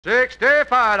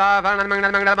65.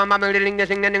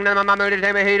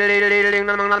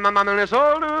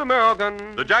 Sold to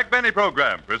American. The Jack Benny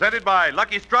Program, presented by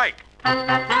Lucky Strike.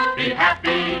 Be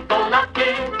happy, go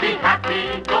lucky, be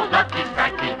happy, go lucky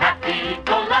strike, be happy,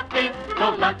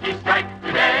 go lucky strike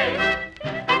today.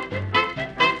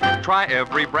 Try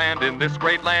every brand in this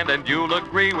great land and you'll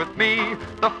agree with me.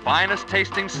 The finest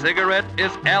tasting cigarette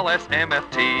is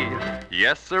LSMFT.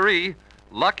 Yes, sirree,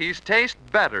 Lucky's taste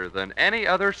better than any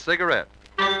other cigarette.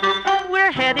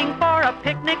 We're heading for a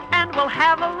picnic and we'll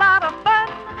have a lot of fun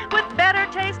with better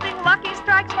tasting Lucky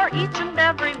Strikes for each and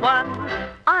every one.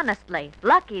 Honestly,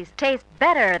 Lucky's taste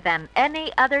better than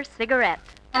any other cigarette.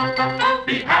 Be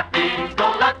happy,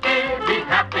 go lucky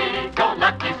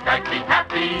strike, be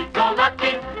happy, go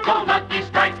lucky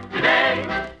strike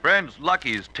today. Friends,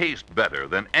 Lucky's taste better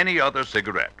than any other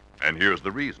cigarette. And here's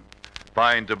the reason.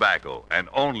 Fine tobacco, and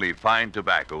only fine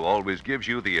tobacco, always gives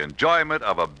you the enjoyment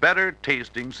of a better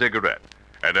tasting cigarette.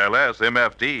 And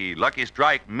LSMFT, Lucky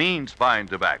Strike, means fine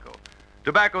tobacco.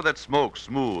 Tobacco that smokes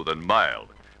smooth and mild,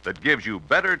 that gives you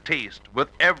better taste with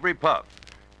every puff.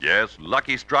 Yes,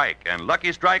 Lucky Strike, and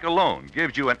Lucky Strike alone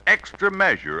gives you an extra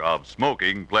measure of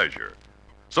smoking pleasure.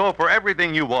 So for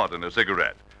everything you want in a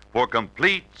cigarette, for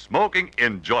complete smoking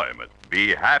enjoyment,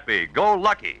 be happy, go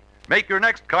Lucky. Make your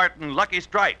next carton Lucky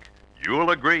Strike.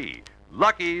 You'll agree,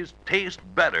 Lucky's taste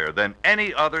better than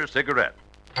any other cigarette.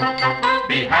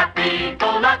 Be happy,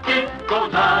 go lucky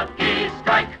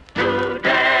strike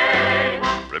today.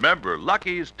 Remember,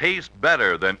 Lucky's taste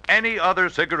better than any other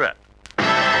cigarette. The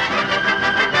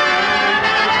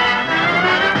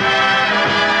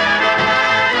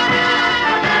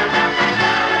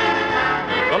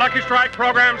Lucky Strike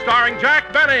program starring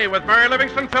Jack Benny with Mary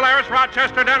Livingston, Phil Harris,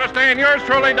 Rochester, Dennis Day, and yours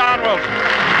truly, Don Wilson.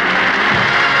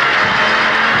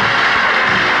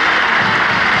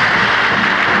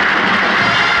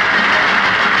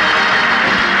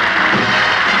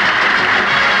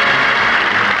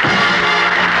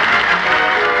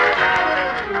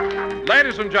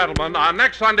 Ladies and gentlemen, on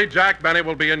next Sunday, Jack Benny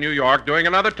will be in New York doing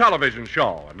another television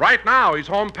show. And right now, he's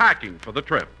home packing for the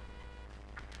trip.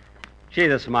 Gee,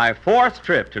 this is my fourth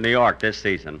trip to New York this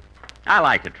season. I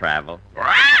like to travel.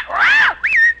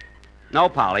 No,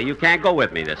 Polly, you can't go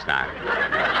with me this time.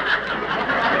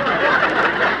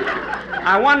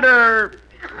 I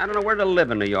don't know where to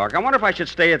live in New York. I wonder if I should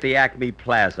stay at the Acme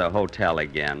Plaza Hotel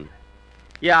again.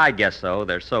 Yeah, I guess so.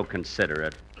 They're so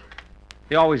considerate.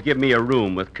 They always give me a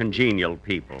room with congenial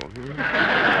people. Yeah,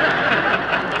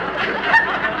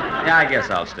 I guess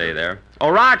I'll stay there.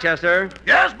 Oh, Rochester.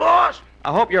 Yes, boss?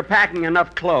 I hope you're packing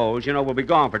enough clothes. You know, we'll be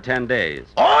gone for 10 days.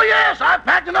 Oh, yes, I've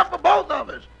packed enough for both of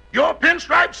us. Your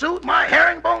pinstripe suit, my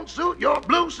herringbone suit, your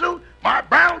blue suit, my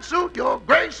brown suit, your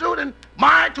gray suit, and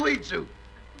my tweed suit.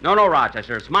 No,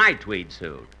 Rochester, it's my tweed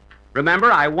suit.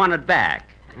 Remember, I won it back.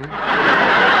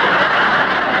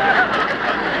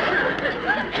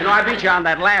 You know, I beat you on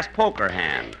that last poker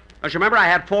hand. Don't you remember I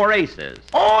had 4 aces?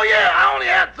 Oh, yeah, I only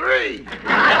had 3.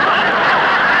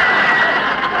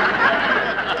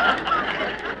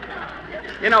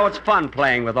 You know, it's fun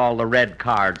playing with all the red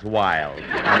cards wild.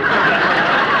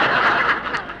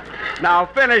 Now,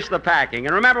 finish the packing.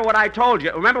 And remember what I told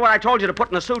you. Remember what I told you to put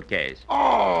in the suitcase.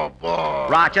 Oh, boy.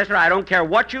 Rochester, I don't care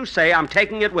what you say. I'm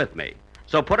taking it with me.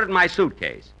 So put it in my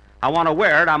suitcase. I want to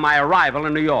wear it on my arrival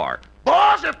in New York.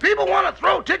 Boss, if people want to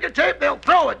throw ticker tape, they'll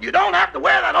throw it. You don't have to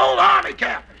wear that old army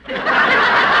cap.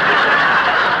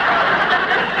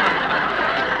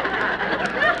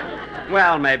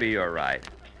 Well, maybe you're right.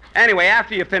 Anyway,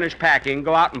 after you finish packing,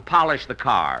 go out and polish the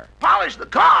car. Polish the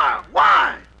car?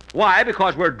 Why? Why?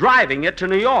 Because we're driving it to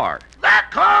New York. That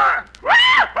car?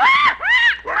 Quiet,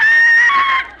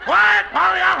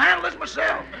 Polly, I'll handle this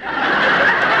myself.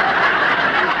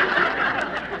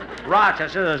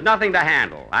 Rochester, there's nothing to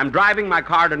handle. I'm driving my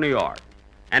car to New York.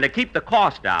 And to keep the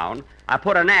cost down, I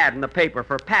put an ad in the paper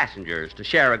for passengers to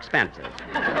share expenses.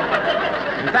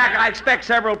 In fact, I expect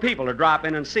several people to drop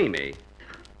in and see me.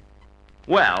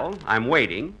 Well, I'm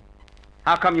waiting.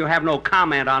 How come you have no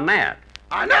comment on that?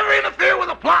 I never interfere with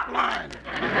a plot line.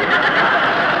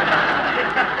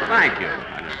 Thank you.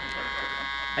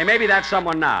 Hey, maybe that's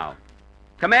someone now.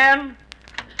 Come in.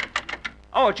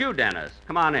 Oh, it's you, Dennis.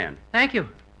 Come on in. Thank you.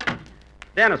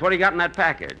 Dennis, what do you got in that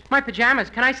package? My pajamas.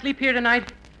 Can I sleep here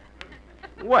tonight?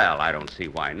 Well, I don't see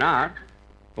why not.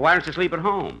 But why don't you sleep at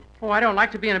home? Oh, I don't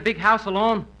like to be in a big house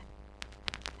alone.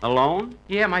 Alone?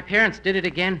 Yeah, my parents did it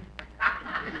again.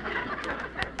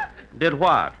 Did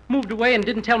what? Moved away and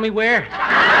didn't tell me where.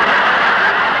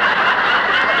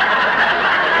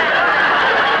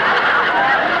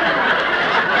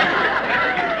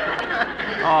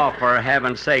 Oh, for For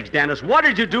heaven's sakes, Dennis, what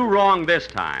did you do wrong this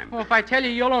time? Well, if I tell you,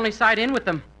 you'll only side in with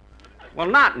them. Well,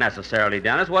 not necessarily,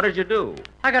 Dennis. What did you do?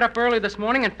 I got up early this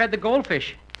morning and fed the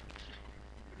goldfish.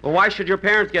 Well, why should your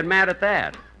parents get mad at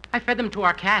that? I fed them to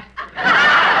our cat.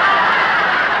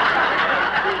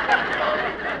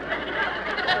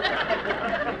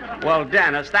 Well,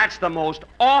 Dennis, that's the most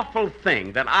awful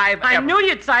thing that I've I ever... knew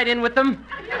you'd side in with them.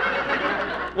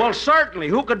 Well, certainly.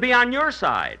 Who could be on your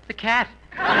side? The cat.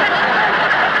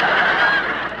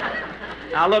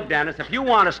 Now, look, Dennis, if you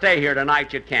want to stay here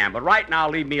tonight, you can. But right now,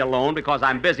 leave me alone because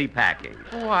I'm busy packing.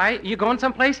 Why? You going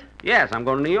someplace? Yes, I'm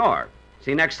going to New York.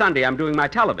 See, next Sunday, I'm doing my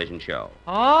television show.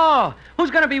 Oh,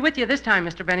 who's going to be with you this time,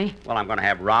 Mr. Benny? Well, I'm going to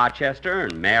have Rochester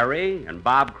and Mary and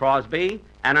Bob Crosby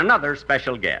and another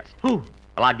special guest. Who?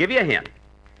 Well, I'll give you a hint.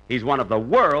 He's one of the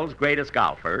world's greatest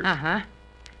golfers. Uh-huh.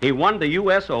 He won the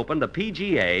U.S. Open, the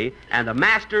PGA, and the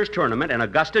Masters Tournament in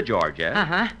Augusta, Georgia.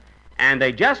 Uh-huh. And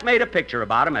they just made a picture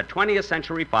about him at 20th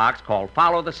Century Fox called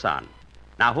Follow the Sun.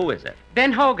 Now, who is it?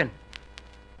 Ben Hogan.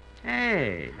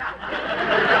 Hey.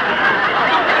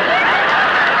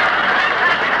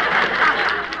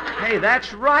 Hey,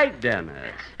 that's right,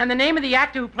 Dennis. And the name of the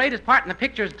actor who played his part in the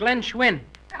picture is Glenn Schwinn.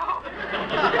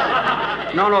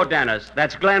 No, Dennis.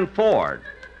 That's Glenn Ford.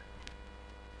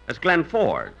 That's Glenn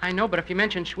Ford. I know, but if you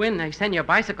mention Schwinn, they send you a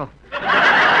bicycle.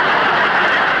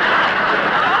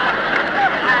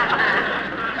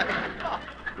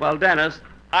 Well, Dennis,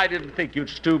 I didn't think you'd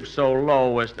stoop so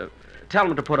low as to... Tell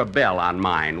him to put a bell on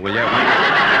mine, will you?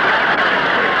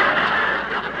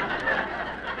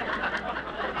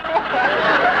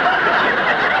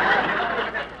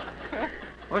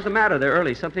 What's the matter there,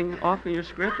 Early? Something off in your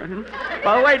script?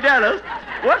 By the way, Dennis,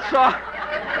 what song...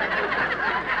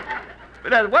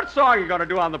 Dennis, what song are you going to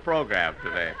do on the program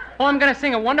today? Oh, I'm going to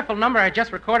sing a wonderful number I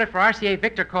just recorded for RCA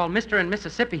Victor called Mr. and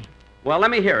Mississippi. Well,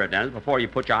 let me hear it, Dennis, before you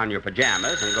put on your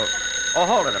pajamas and go... Oh,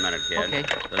 hold it a minute, kid. Okay.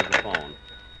 There's the phone.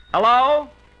 Hello?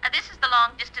 This is the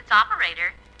long-distance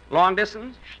operator. Long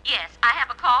distance? Yes, I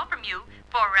have a call from you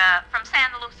from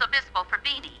San Luis Obispo for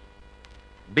Beanie.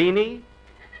 Beanie?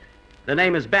 The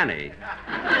name is Benny. Gee,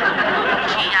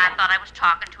 I thought I was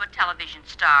talking to a television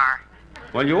star.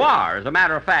 Well, you are. As a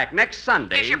matter of fact, next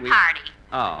Sunday... Here's your party.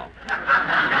 Oh.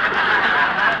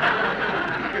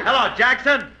 Hello,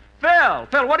 Jackson. Phil,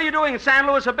 what are you doing in San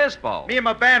Luis Obispo? Me and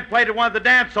my band played at one of the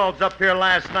dance halls up here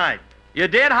last night. You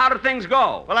did? How did things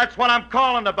go? Well, that's what I'm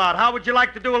calling about. How would you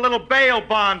like to do a little bail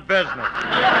bond business?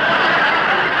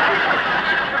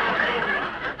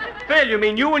 Phil, you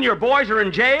mean you and your boys are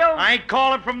in jail? I ain't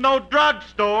calling from no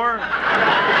drugstore.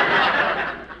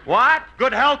 What?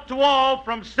 Good health to all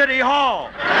from City Hall.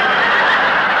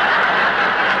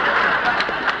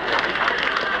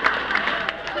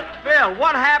 Phil,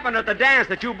 what happened at the dance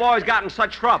that you boys got in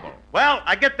such trouble? Well,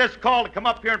 I get this call to come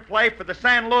up here and play for the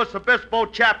San Luis Obispo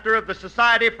chapter of the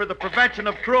Society for the Prevention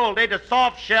of Cruelty to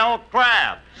Soft-Shell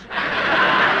Crabs.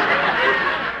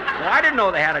 Well, I didn't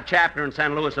know they had a chapter in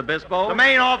San Luis Obispo. The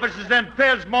main office is in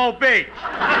Pismo Beach.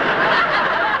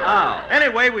 Oh.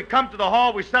 Anyway, we come to the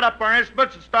hall, we set up our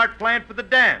instruments and start playing for the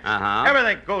dance. Uh-huh.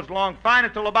 Everything goes along fine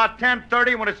until about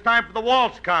 10:30 when it's time for the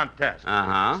waltz contest.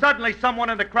 Uh-huh. Suddenly, someone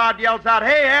in the crowd yells out,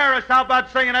 "Hey, Harris, how about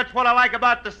singing That's What I Like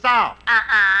About the South?"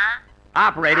 Uh-huh.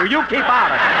 Operator, you keep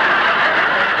out of it.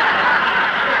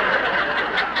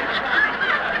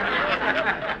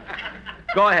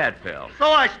 Go ahead, Phil. So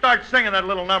I start singing that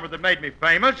little number that made me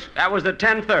famous. That was at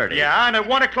 10:30. Yeah, and at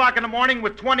 1 o'clock in the morning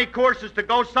with 20 courses to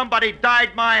go, somebody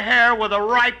dyed my hair with a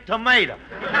ripe tomato.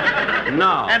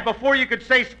 No. And before you could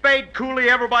say spade coolie,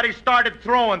 everybody started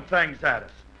throwing things at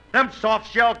us. Them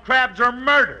soft-shell crabs are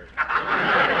murdered.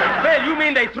 Phil, you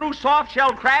mean they threw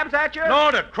soft-shelled crabs at you? No,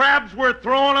 the crabs were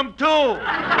throwing them, too.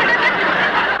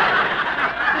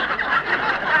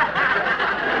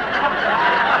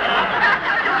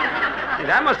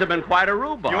 That must have been quite a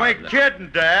rhubarb. You ain't kidding,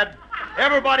 Dad.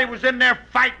 Everybody was in there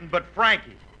fighting but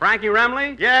Frankie. Frankie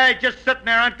Remley? Yeah, he's just sitting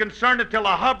there unconcerned until a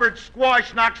Hubbard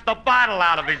squash knocks the bottle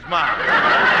out of his mouth.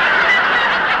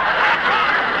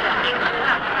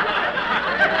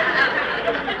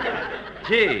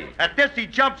 Gee. At this, he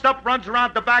jumps up, runs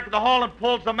around the back of the hall, and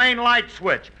pulls the main light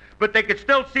switch. But they could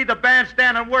still see the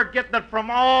bandstand, and we're getting it from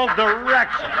all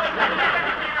directions.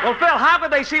 Well, Phil, how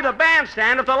could they see the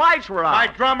bandstand if the lights were out? My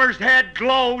drummer's head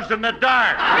glows in the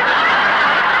dark.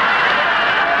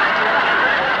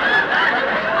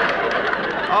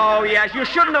 Oh, yes, you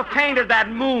shouldn't have painted that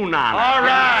moon on it. All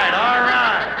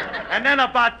right. And then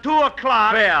about 2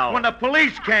 o'clock, Phil. when the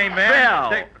police came in...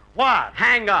 Phil. What?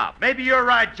 Hang up. Maybe you're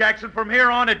right, Jackson. From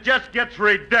here on, it just gets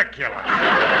ridiculous.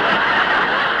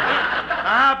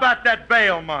 Now, how about that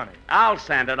bail money? I'll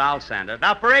send it.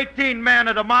 Now, for 18 men,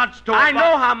 it amounts to... I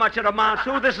know how much it amounts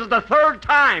to. This is the third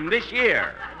time this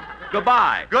year.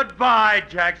 Goodbye. Goodbye,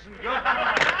 Jackson.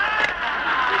 Goodbye.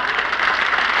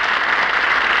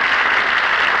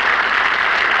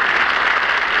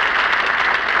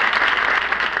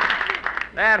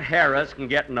 That Harris can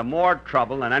get into more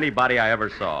trouble than anybody I ever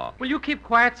saw. Will you keep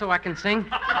quiet so I can sing?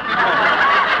 Oh,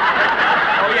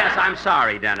 yes, I'm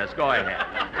sorry, Dennis. Go ahead.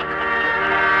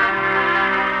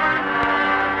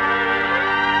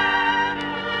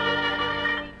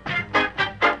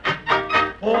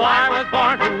 Oh, I was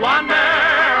born to wander,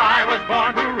 I was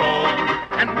born to roam,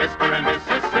 and Mr. and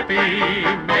Mississippi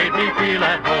made me feel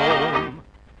at home.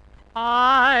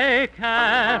 I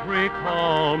can't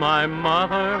recall my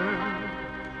mother.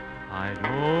 I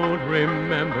don't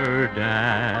remember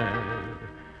Dad.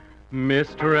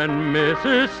 Mr. and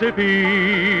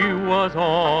Mississippi was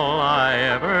all I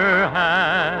ever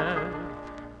had.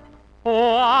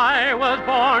 Oh, I was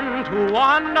born to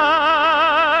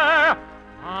wander.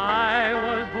 I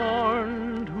was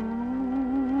born to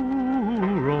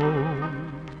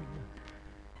roam.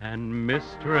 And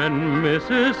Mr. and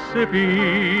Mississippi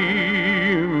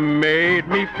made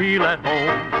me feel at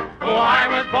home. Oh, I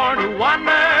was born to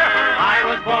wander, I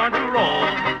was born to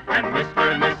roam, and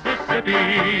Mr. and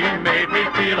Mississippi made me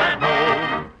feel at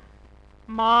home.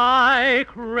 My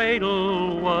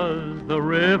cradle was the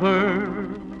river,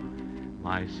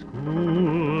 my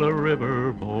school a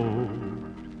river boat.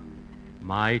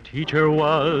 My teacher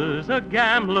was a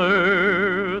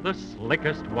gambler, the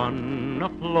slickest one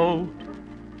afloat.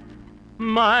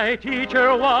 My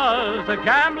teacher was a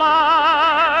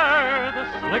gambler, the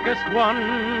slickest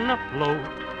one afloat.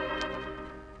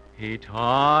 He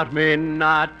taught me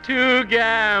not to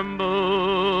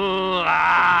gamble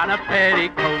on a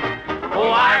petticoat. Oh,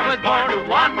 I was born to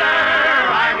wander,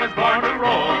 I was born to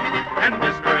roam, and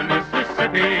Mr. and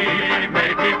Mississippi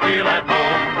made me feel at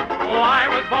home. Oh, I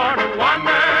was born to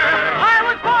wander, I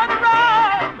was born to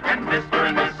roam, and Mr.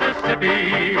 and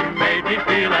Mississippi made me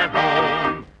feel at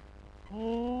home.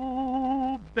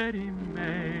 Oh, Betty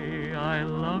May, I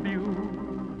love you.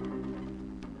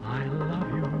 I love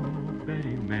you,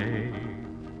 Betty May.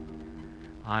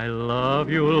 I love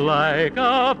you like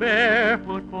a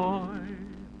barefoot boy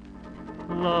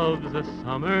loves a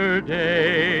summer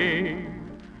day.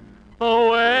 The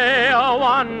way a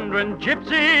wandering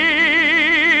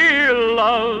gypsy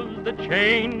loves the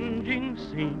changing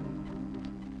scene.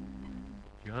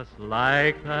 Just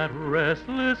like that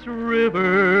restless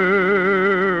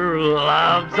river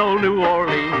loves old New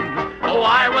Orleans. Oh,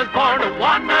 I was born to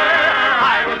wander,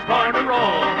 I was born to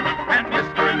roam, and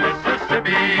Mr. and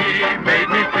Mississippi made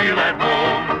me feel at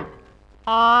home.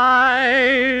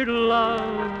 I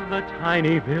love the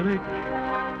tiny village,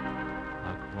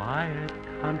 a quiet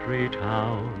country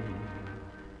town,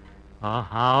 a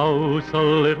house, a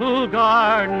little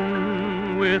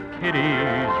garden with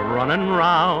kiddies running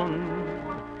round.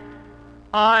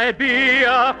 I'd be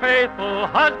a faithful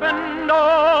husband,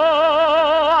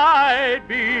 oh, I'd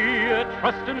be a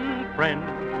trusting friend,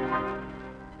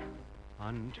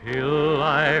 until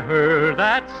I heard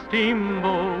that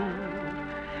steamboat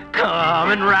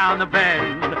coming round the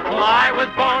bend. Oh, I was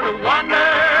born to wander,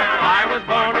 I was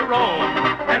born to roam,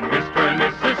 and Mr. and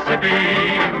Mississippi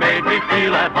made me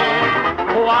feel at home.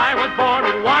 Oh, I was born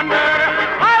to wander,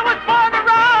 I was born to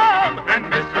roam, and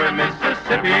Mr. and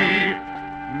Mississippi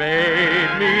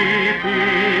made me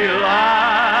feel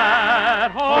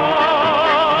at home.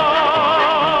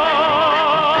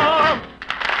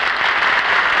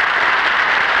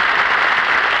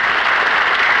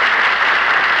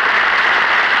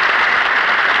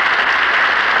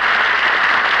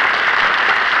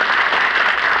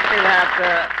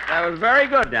 That was very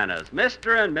good, Dennis.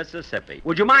 Mr. and Mississippi.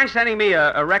 Would you mind sending me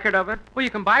a record of it? Well, you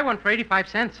can buy one for 85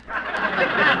 cents.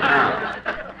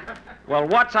 Well,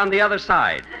 what's on the other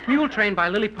side? Mule Train by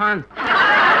Lily Pond.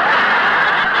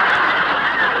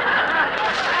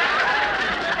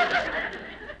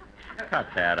 Cut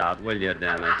that out, will you,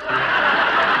 Dennis?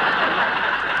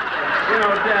 You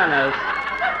know, Dennis,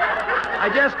 I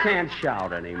just can't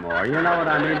shout anymore. You know what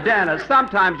I mean? Dennis,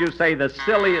 sometimes you say the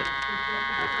silliest...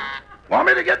 Want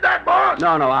me to get that, boss?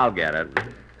 No, I'll get it.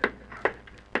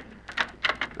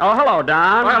 Oh, hello,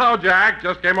 Don. Well, hello, Jack.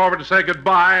 Just came over to say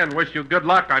goodbye and wish you good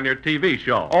luck on your TV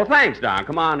show. Oh, thanks, Don.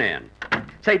 Come on in.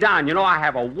 Say, Don, you know, I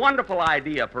have a wonderful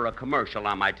idea for a commercial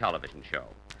on my television show.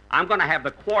 I'm going to have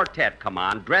the quartet come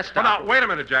on dressed up... Now, wait a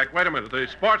minute, Jack. Wait a minute. The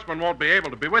sportsmen won't be able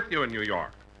to be with you in New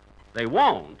York. They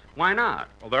won't? Why not?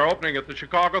 Well, they're opening at the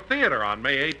Chicago Theater on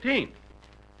May 18th.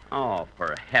 Oh,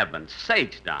 for heaven's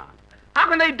sakes, Don. How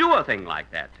can they do a thing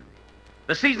like that to me?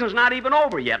 The season's not even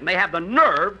over yet, and they have the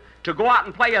nerve to go out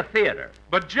and play a theater.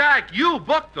 But, Jack, you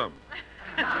booked them.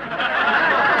 Oh,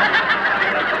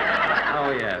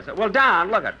 yes. Well,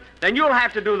 Don, look it. Then you'll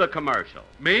have to do the commercial.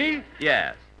 Me?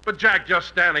 Yes. But, Jack, just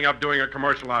standing up doing a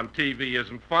commercial on TV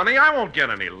isn't funny. I won't get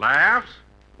any laughs.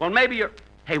 Well, maybe you're...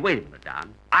 Hey, wait a minute,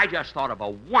 Don. I just thought of a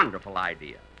wonderful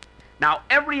idea. Now,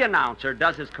 every announcer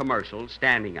does his commercials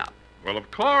standing up. Well,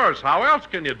 of course. How else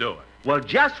can you do it? Well,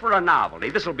 just for a novelty,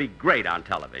 this will be great on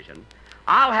television.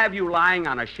 I'll have you lying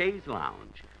on a chaise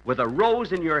lounge with a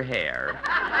rose in your hair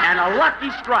and a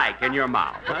Lucky Strike in your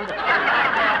mouth. Huh?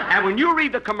 And when you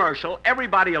read the commercial,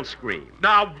 everybody will scream.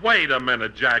 Now, wait a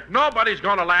minute, Jack. Nobody's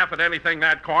going to laugh at anything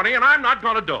that corny, and I'm not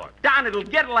going to do it. Don, it'll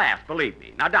get laughs, believe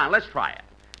me. Now, Don, let's try it.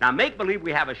 Now, make believe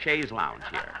we have a chaise lounge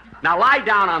here. Now, lie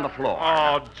down on the floor.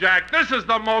 Oh, Jack, this is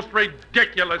the most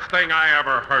ridiculous thing I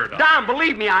ever heard of. Don,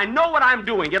 believe me, I know what I'm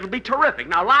doing. It'll be terrific.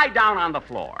 Now, lie down on the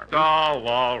floor. Oh,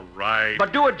 all right.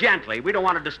 But do it gently. We don't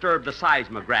want to disturb the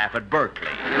seismograph at Berkeley.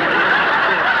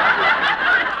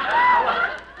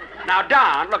 Now,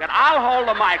 Don, look, I'll hold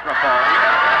the microphone.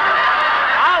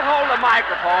 I'll hold the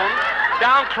microphone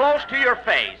down close to your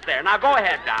face. There. Now, go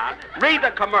ahead, Don. Read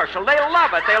the commercial. They'll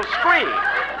love it. They'll scream.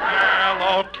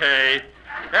 Well, okay.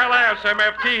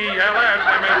 LSMFT,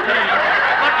 LSMFT.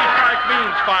 Lucky Strike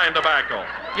means fine tobacco.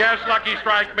 Yes, Lucky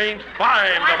Strike means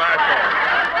fine tobacco.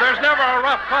 There's never a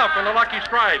rough puff in a Lucky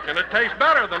Strike, and it tastes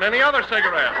better than any other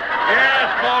cigarette.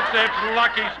 Yes, folks, it's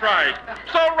Lucky Strike.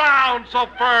 So round, so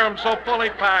firm, so fully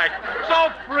packed, so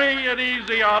free and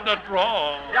easy on the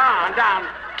draw. Don,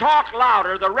 talk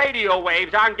louder. The radio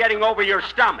waves aren't getting over your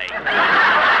stomach. Go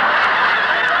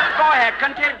ahead,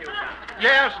 continue.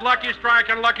 Yes, Lucky Strike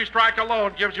and Lucky Strike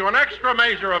alone gives you an extra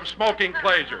measure of smoking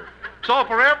pleasure. So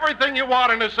for everything you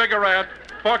want in a cigarette,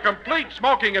 for complete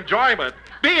smoking enjoyment,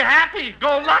 be happy,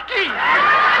 go lucky.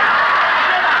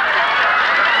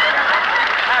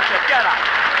 That's it, get up.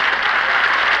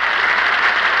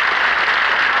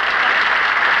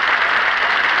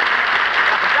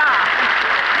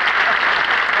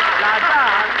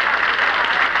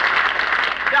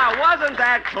 Now, wasn't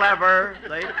that clever?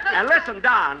 See? And listen,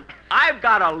 Don, I've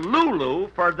got a Lulu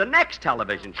for the next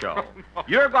television show.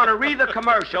 You're going to read the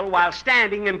commercial while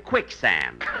standing in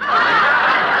quicksand. Of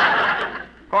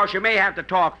course, you may have to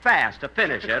talk fast to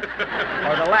finish it,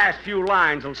 or the last few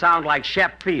lines will sound like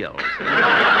Shep Fields.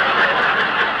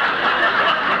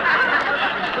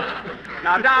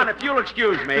 Now, Don, if you'll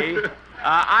excuse me,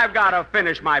 I've got to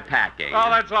finish my packing. Oh,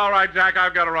 that's all right, Jack.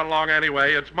 I've got to run along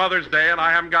anyway. It's Mother's Day, and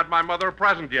I haven't got my mother a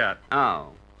present yet.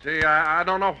 Oh. See, I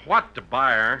don't know what to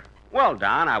buy her. Well,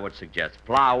 Don, I would suggest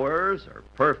flowers or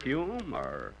perfume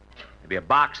or maybe a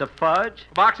box of fudge.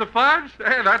 A box of fudge?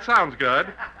 Hey, that sounds good.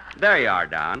 There you are,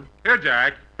 Don. Here,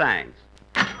 Jack. Thanks.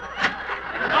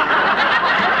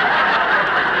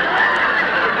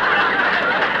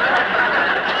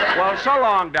 Well, so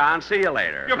long, Don. See you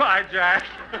later. Goodbye, Jack.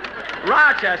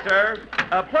 Rochester,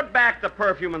 put back the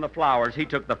perfume and the flowers. He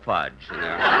took the fudge.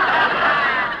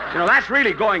 You know, that's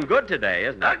really going good today,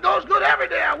 isn't it? That goes good every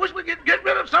day. I wish we could get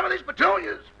rid of some of these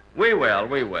petunias. We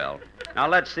will. Now,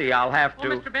 let's see. I'll have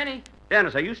to... Oh, Mr. Benny.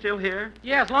 Dennis, are you still here?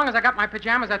 Yeah, as long as I got my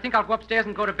pajamas, I think I'll go upstairs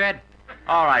and go to bed.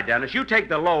 All right, Dennis. You take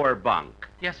the lower bunk.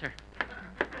 Yes, sir.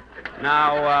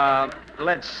 Now,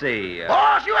 let's see.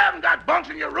 Boss, you haven't got bunks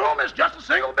in your room. It's just a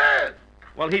single bed.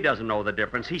 Well, he doesn't know the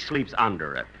difference. He sleeps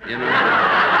under it. You know?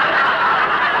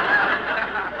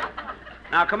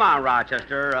 Now, come on,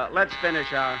 Rochester. Let's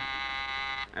finish our...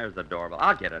 There's the doorbell.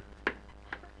 I'll get it.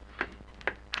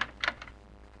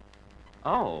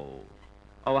 Oh,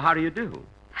 how do you do?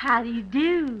 How do you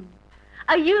do?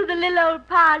 Are you the little old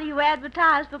party who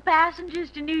advertised for passengers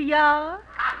to New York?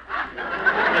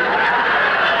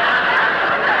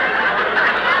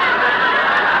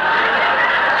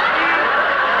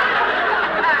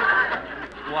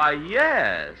 Why,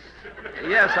 yes.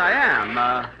 Yes, I am.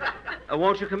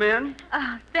 Won't you come in?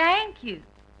 Thank you.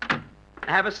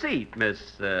 Have a seat,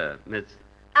 Miss...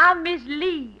 I'm Miss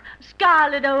Lee,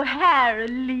 Scarlett O'Hara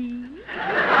Lee.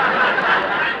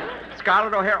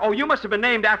 Scarlett O'Hara. Oh, you must have been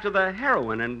named after the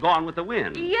heroine in Gone with the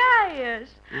Wind. Yes.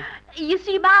 You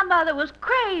see, my mother was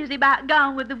crazy about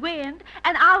Gone with the Wind,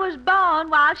 and I was born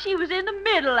while she was in the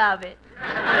middle of it.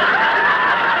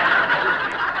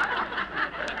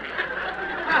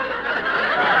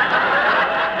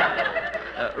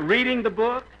 Reading the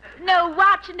book? No,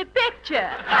 watching the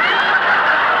picture.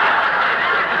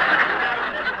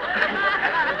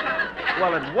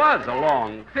 Well, it was a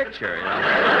long picture, you know.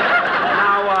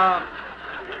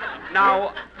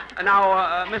 Now,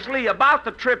 Miss Lee, about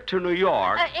the trip to New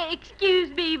York.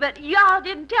 Excuse me, but y'all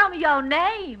didn't tell me your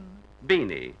name.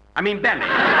 Beanie. I mean Benny.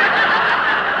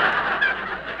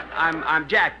 I'm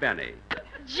Jack Benny.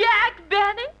 Jack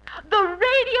Benny? The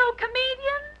radio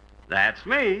comedian? That's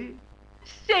me.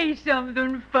 Say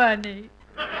something funny.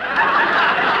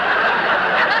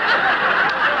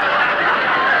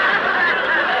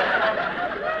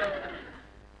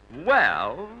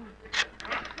 Well...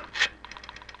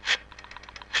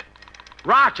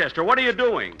 Rochester, what are you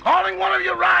doing? Calling one of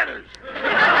your riders.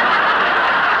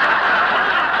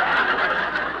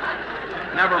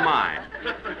 Never mind.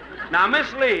 Now,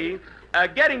 Miss Lee,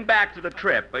 getting back to the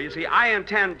trip, you see, I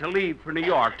intend to leave for New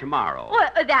York tomorrow. Well,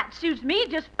 that suits me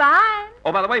just fine.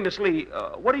 Oh, by the way, Miss Lee,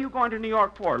 what are you going to New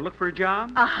York for? Look for a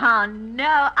job? No,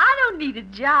 I don't need a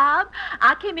job.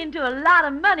 I came into a lot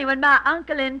of money when my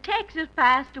uncle in Texas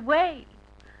passed away.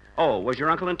 Oh, was your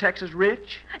uncle in Texas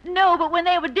rich? No, but when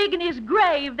they were digging his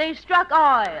grave, they struck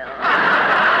oil.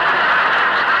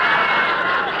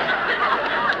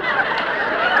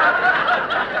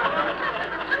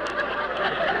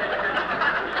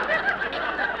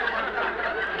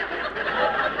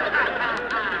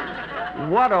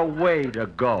 What a way to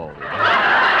go.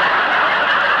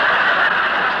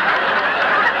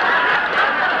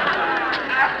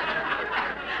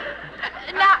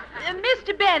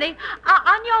 Mr. Benny,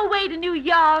 on your way to New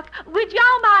York, would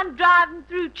y'all mind driving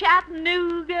through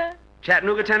Chattanooga?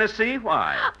 Chattanooga, Tennessee?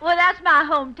 Why? Well, that's my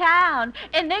hometown.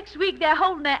 And next week they're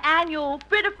holding their annual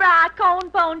fritter fry, corn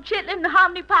pone, chitlin, and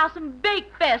hominy possum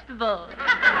bake festival.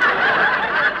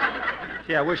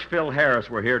 Gee, I wish Phil Harris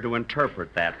were here to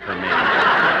interpret that for me.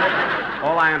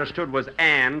 All I understood was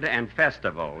and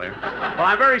festival. Well,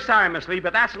 I'm very sorry, Miss Lee,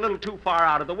 but that's a little too far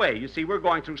out of the way. You see, we're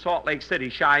going through Salt Lake City,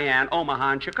 Cheyenne,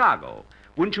 Omaha, and Chicago.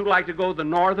 Wouldn't you like to go the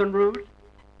northern route?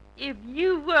 If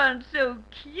you weren't so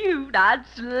cute, I'd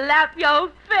slap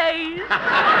your face.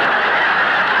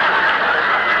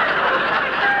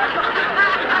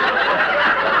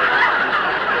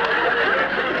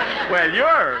 Well,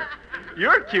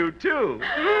 you're cute, too.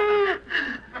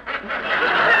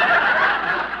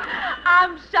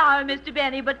 I'm sorry, Mr.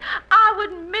 Benny, but I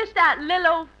wouldn't miss that little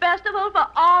old festival for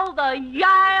all the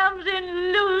yams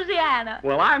in Louisiana.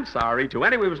 Well, I'm sorry, too.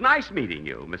 Anyway, it was nice meeting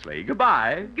you, Miss Lee.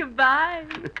 Goodbye. Goodbye.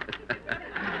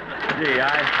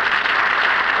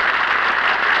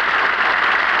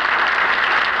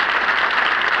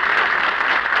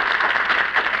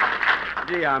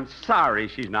 Gee, I'm sorry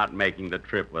she's not making the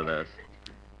trip with us.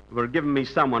 We're giving me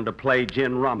someone to play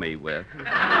gin rummy with.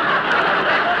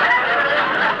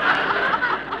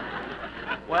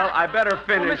 Well, I better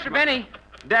finish. Oh, Mr. Benny.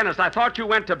 Dennis, I thought you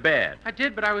went to bed. I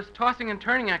did, but I was tossing and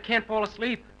turning. I can't fall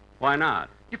asleep. Why not?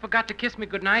 You forgot to kiss me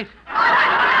goodnight.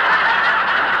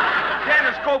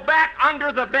 Dennis, go back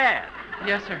under the bed.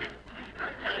 Yes, sir.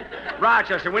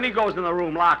 Rochester, when he goes in the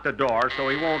room, lock the door so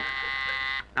he won't...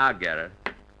 I'll get it.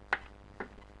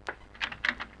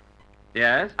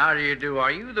 Yes? How do you do?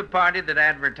 Are you the party that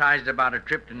advertised about a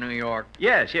trip to New York?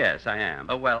 Yes, I am.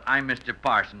 Oh, well, I'm Mr.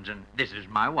 Parsons, and this is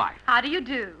my wife. How do you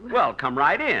do? Well, come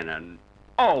right in and...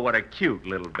 Oh, what a cute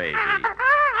little baby.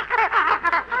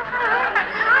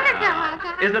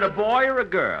 Is it a boy or a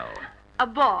girl? A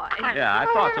boy. Yeah, I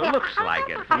thought so. Looks like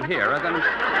it from here.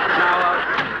 Now,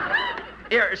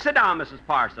 here, sit down, Mrs.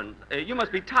 Parsons. You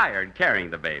must be tired carrying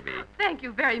the baby. Thank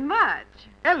you very much.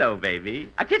 Hello, baby.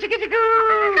 A kitty kitty goo.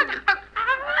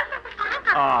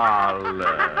 Oh,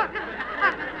 look.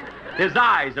 His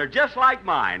eyes are just like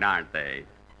mine, aren't they?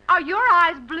 Are your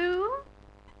eyes blue?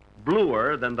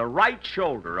 Bluer than the right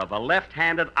shoulder of a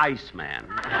left-handed iceman.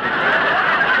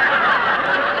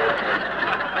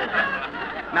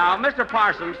 Now, Mr.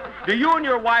 Parsons, do you and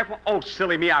your wife... Oh,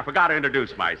 silly me, I forgot to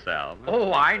introduce myself.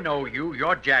 Oh, I know you.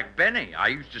 You're Jack Benny. I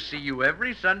used to see you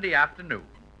every Sunday afternoon.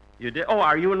 You did? Oh,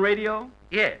 are you in radio?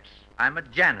 Yes. I'm a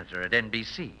janitor at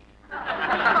NBC.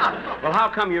 Well, how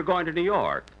come you're going to New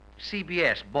York?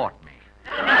 CBS bought me.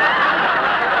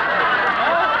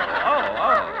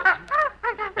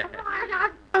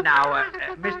 Now,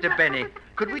 Mr. Benny,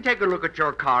 could we take a look at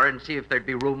your car and see if there'd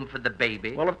be room for the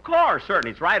baby? Well, of course,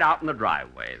 certainly. It's right out in the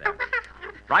driveway there.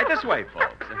 Right this way,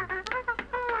 folks.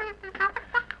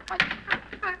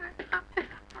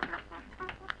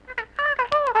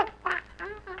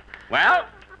 Well,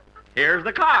 here's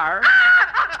the car.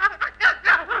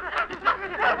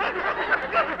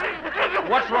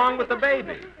 What's wrong with the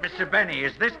baby? Mr. Benny,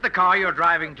 is this the car you're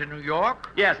driving to New York?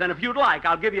 Yes, and if you'd like,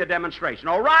 I'll give you a demonstration.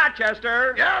 Oh,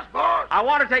 Rochester! Yes, boss? I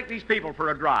want to take these people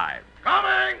for a drive.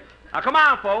 Coming! Now, come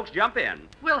on, folks, jump in.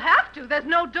 We'll have to. There's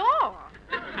no door.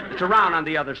 It's around on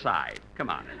the other side. Come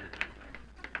on.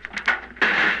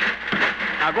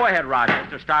 Now, go ahead,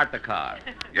 Rochester. Start the car.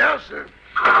 Yes, sir.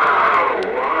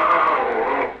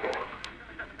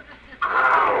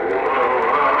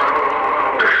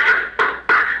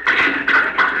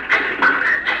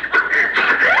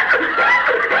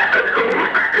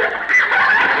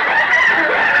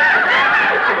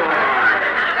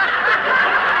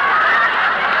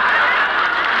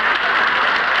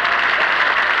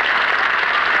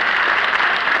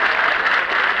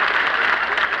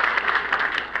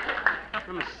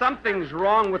 something's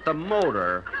wrong with the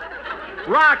motor.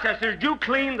 Rochester, did you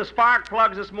clean the spark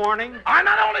plugs this morning? I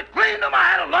not only cleaned them, I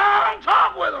had a long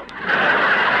talk with them.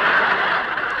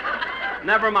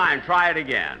 Never mind. Try it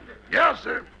again. Yes,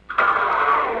 sir.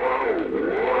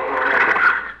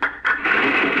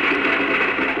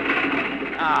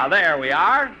 Ah, there we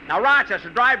are. Now,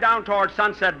 Rochester, drive down towards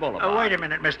Sunset Boulevard. Wait a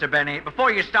minute, Mr. Benny.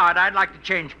 Before you start, I'd like to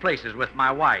change places with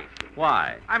my wife.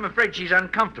 Why? I'm afraid she's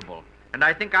uncomfortable, and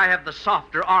I think I have the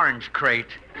softer orange crate.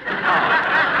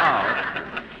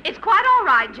 It's quite all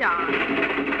right, John.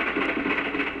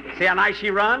 See how nice she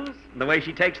runs? And the way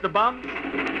she takes the bumps?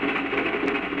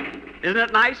 Isn't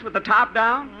it nice with the top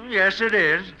down? Yes, it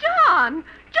is. John,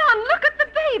 look at the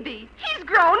baby. He's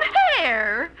grown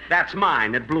hair. That's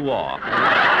mine. It blew off.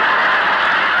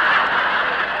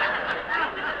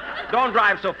 Don't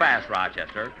drive so fast,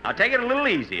 Rochester. Now, take it a little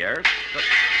easier.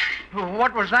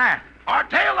 What was that? Our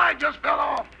tail light just fell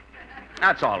off.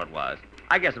 That's all it was.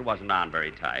 I guess it wasn't on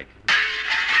very tight.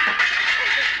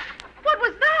 What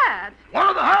was that? One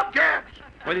of the hubcaps.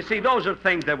 Well, you see, those are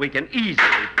things that we can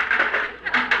easily...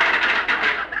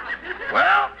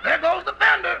 Well, there goes the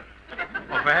fender.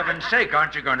 Well, for heaven's sake,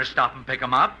 aren't you going to stop and pick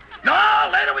him up? No,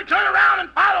 later we turn around and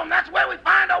follow them. That's where we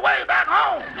find our way back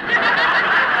home.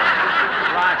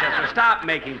 Rochester, stop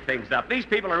making things up. These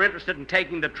people are interested in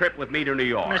taking the trip with me to New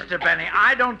York. Mr. Benny,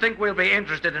 I don't think we'll be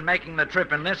interested in making the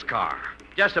trip in this car.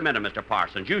 Just a minute, Mr.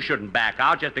 Parsons. You shouldn't back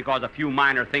out just because a few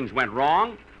minor things went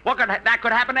wrong. That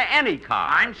could happen to any car.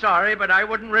 I'm sorry, but I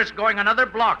wouldn't risk going another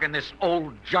block in this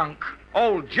old junk.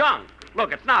 Old junk?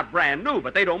 Look, it's not brand new,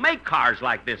 but they don't make cars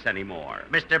like this anymore.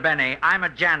 Mr. Benny, I'm a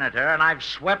janitor, and I've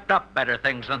swept up better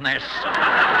things than this.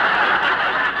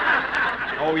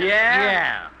 Oh, yeah?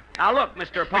 Yeah. Now, look,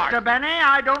 Mr. Parsons. Mr. Benny,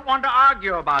 I don't want to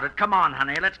argue about it. Come on,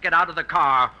 honey, let's get out of the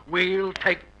car. We'll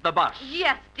take the bus.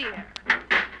 Yes, dear.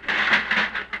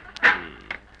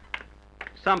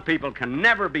 Some people can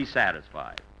never be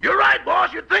satisfied. You're right,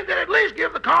 boss. You'd think they'd at least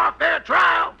give the car a fair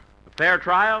trial. A fair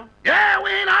trial? Yeah, we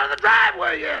ain't out of the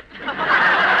driveway yet.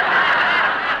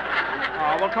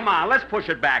 Oh, well, come on. Let's push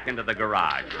it back into the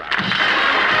garage, right?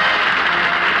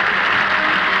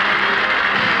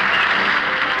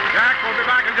 Jack, we'll be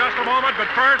back in just a moment, but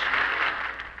first...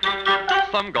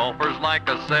 Some golfers like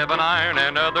a 7-iron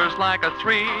and others like a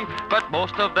 3, but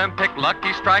most of them pick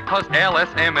Lucky Strike 'cause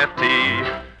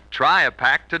LSMFT. Try a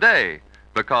pack today,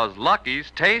 because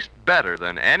Lucky's taste better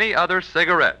than any other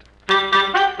cigarette.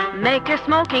 Make your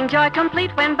smoking joy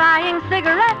complete when buying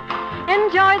cigarettes.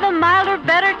 Enjoy the milder,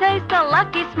 better taste a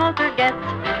Lucky smoker gets.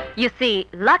 You see,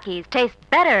 Lucky's taste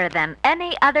better than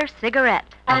any other cigarette.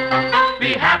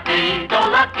 Be happy, go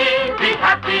lucky, be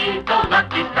happy, go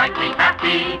Lucky Strike, be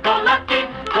happy, go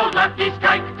Lucky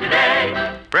Strike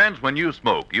today. Friends, when you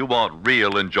smoke, you want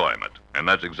real enjoyment. And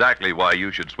that's exactly why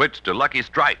you should switch to Lucky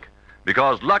Strike.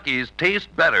 Because Lucky's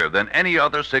taste better than any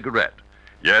other cigarette.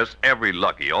 Yes, every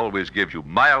Lucky always gives you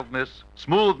mildness,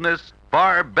 smoothness,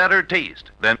 far better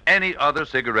taste than any other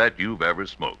cigarette you've ever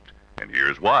smoked. And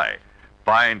here's why.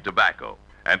 Fine tobacco,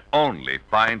 and only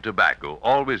fine tobacco,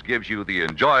 always gives you the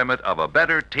enjoyment of a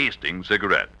better tasting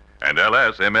cigarette. And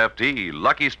LSMFT,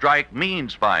 Lucky Strike,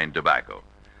 means fine tobacco.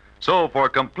 So for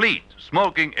complete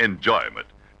smoking enjoyment,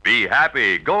 be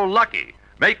happy, go Lucky.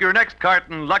 Make your next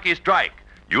carton Lucky Strike.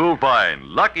 You'll find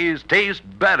Lucky's taste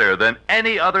better than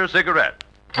any other cigarette.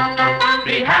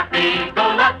 Be happy, go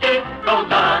Lucky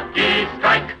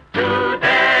Strike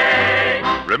today.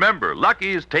 Remember,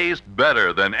 Lucky's taste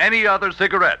better than any other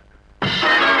cigarette.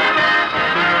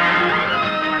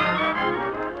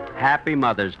 Happy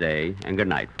Mother's Day, and good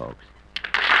night, folks.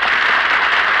 Be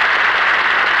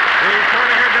sure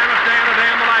to hear Dennis Day and A Day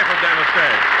in the Life of Dennis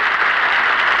Day.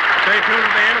 Stay tuned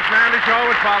to the Amos Mandy Show,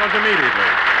 which follows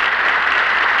immediately.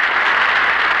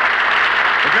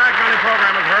 The Jack Benny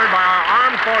program is heard by our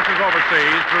armed forces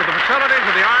overseas through the facilities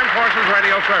of the Armed Forces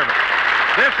Radio Service.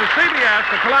 This is CBS,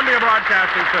 the Columbia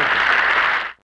Broadcasting System.